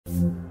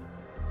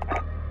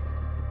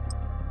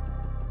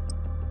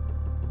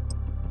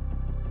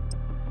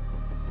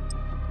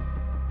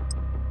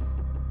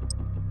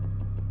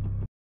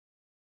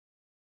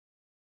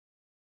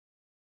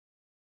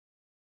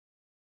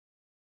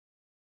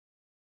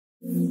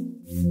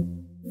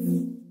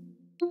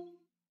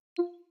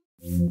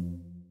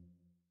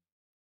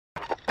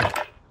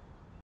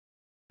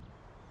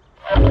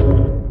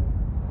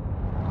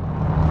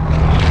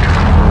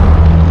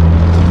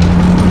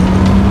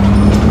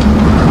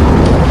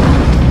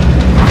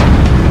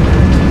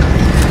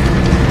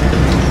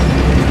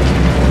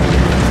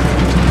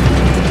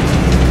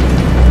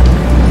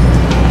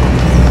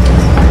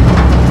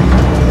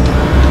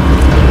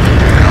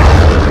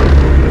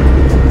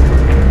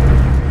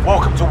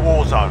Welcome to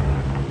Warzone.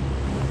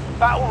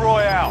 Battle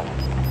Royale.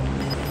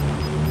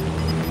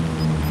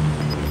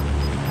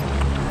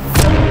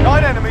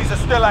 9 enemies are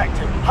still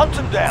active. Hunt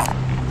them down.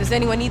 Does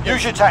anyone need this?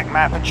 Use your TAC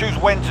map and choose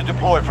when to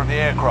deploy from the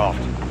aircraft.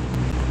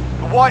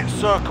 The white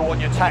circle on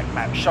your TAC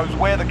map shows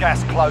where the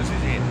gas closes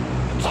in.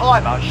 The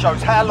timer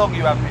shows how long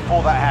you have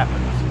before that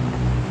happens.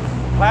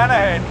 Plan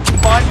ahead,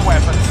 find the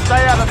weapons,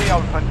 stay out of the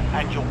open,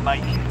 and you'll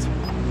make it.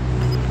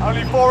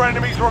 Only 4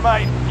 enemies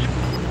remain.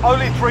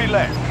 Only 3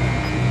 left.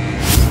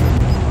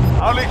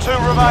 Only 2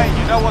 remain.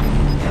 You know what?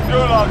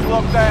 Gulag's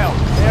locked down.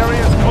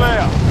 Area's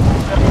clear.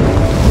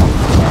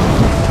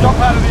 Jump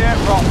out of the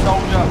aircraft,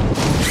 soldier.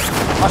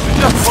 I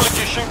suggest pulling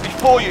your chute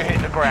before you hit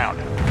the ground.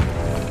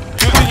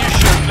 Using your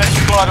chute lets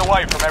you glide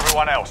away from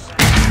everyone else.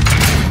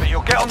 But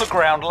you'll get on the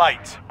ground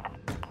late.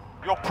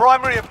 Your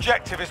primary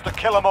objective is to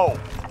kill them all.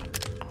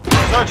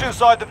 Search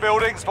inside the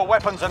buildings for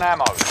weapons and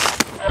ammo.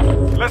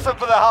 Listen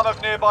for the hum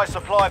of nearby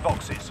supply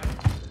boxes.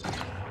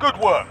 Good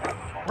work.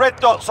 Red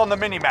dots on the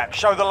minimap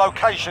show the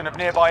location of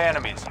nearby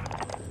enemies.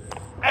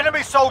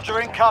 Enemy soldier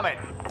incoming.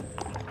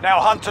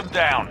 Now hunt them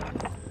down.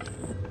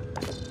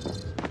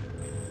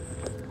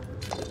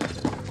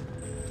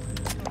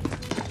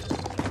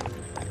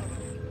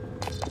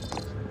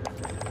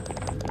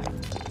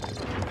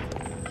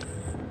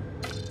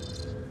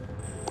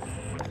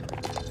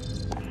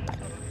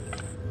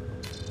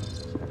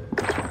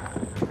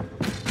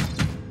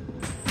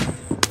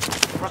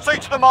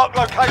 Proceed to the marked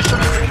location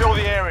and secure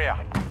the area.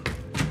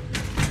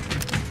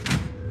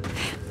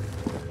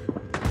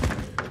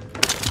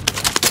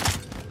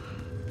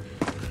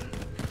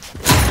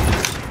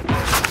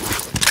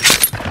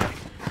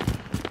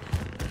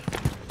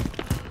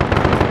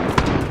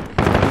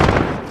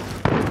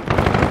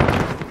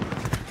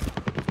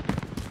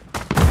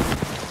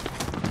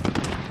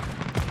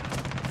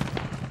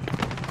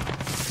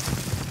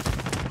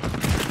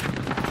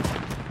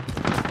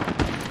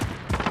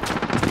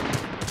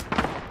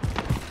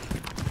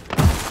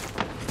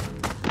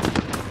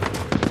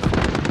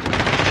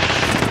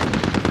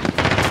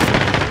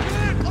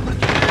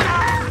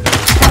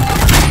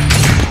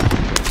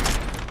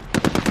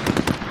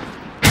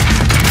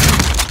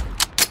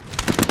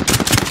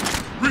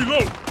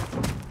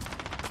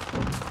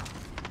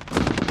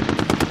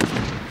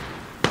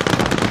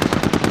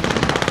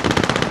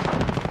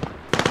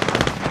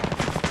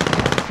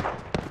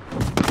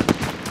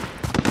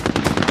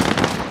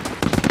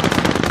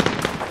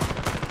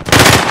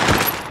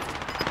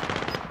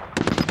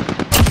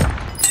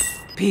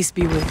 Peace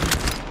be with you.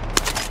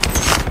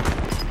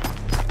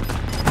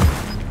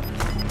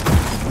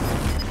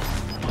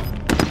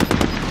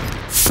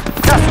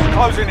 Gas is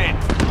closing in.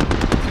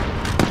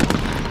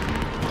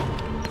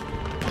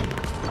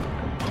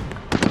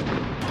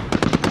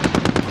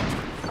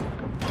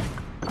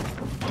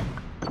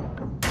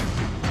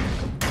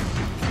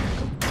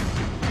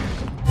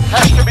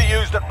 Cash can be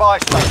used at buy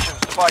stations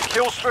to buy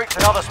kill streaks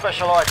and other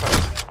special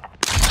items.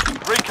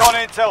 Recon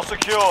intel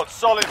secured.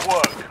 Solid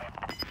work.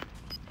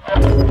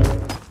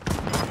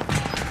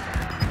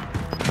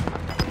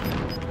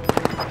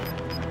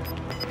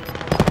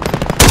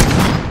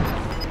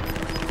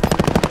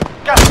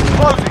 Gas is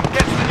closing.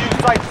 Get to the new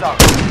safe zone.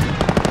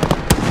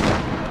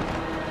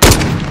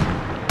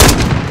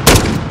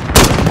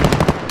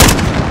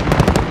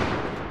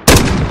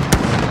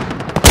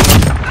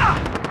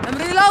 I'm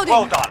reloading.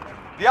 Well done.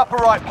 The upper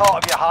right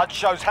part of your HUD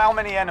shows how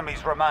many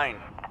enemies remain.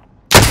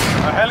 A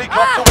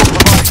helicopter will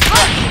provide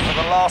extraction for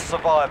the last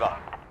survivor.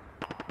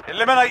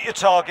 Eliminate your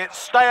targets,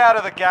 stay out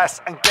of the gas,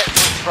 and get to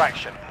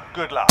extraction.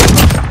 Good luck.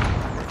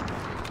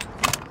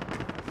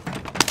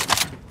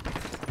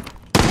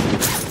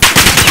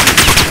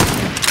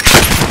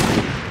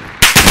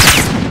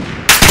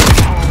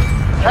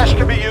 Cash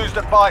can be used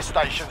at buy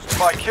stations to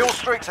buy kill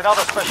streaks and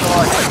other special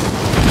items.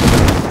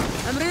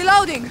 I'm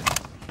reloading.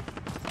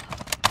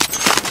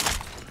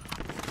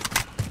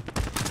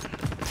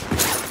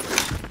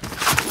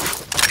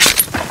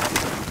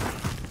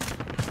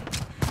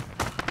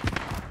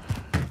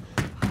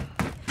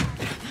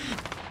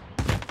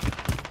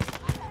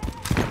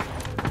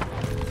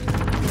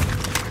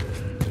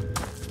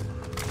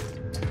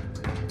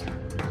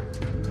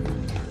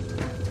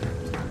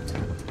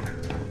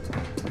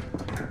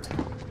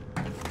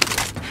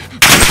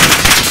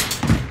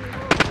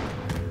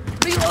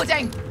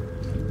 Reloading!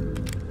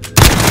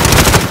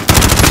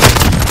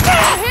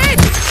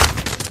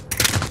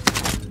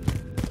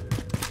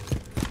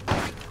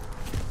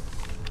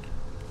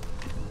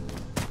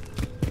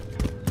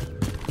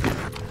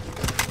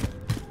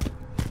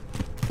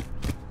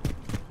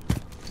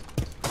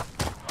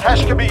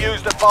 Cash can be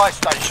used at buy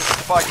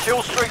stations to buy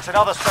kill streaks and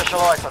other special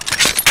items.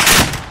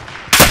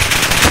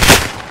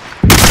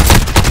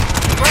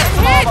 Grab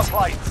some armor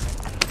plates.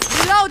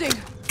 Reloading.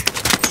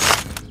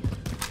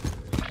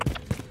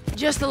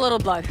 Just a little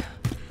blood.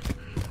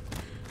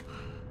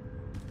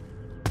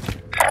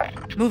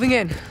 Moving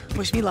in.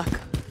 Wish me luck.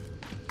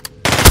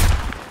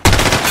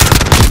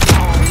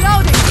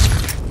 Reloading.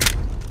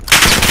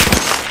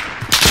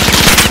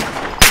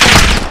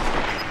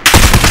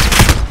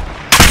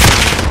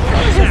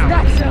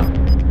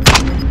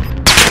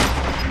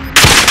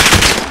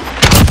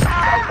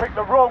 Pick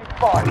the wrong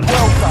fight.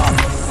 Well done.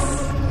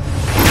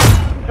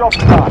 Job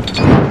done.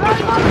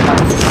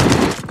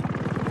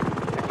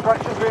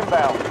 Extractions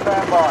inbound.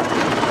 Stand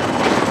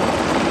by.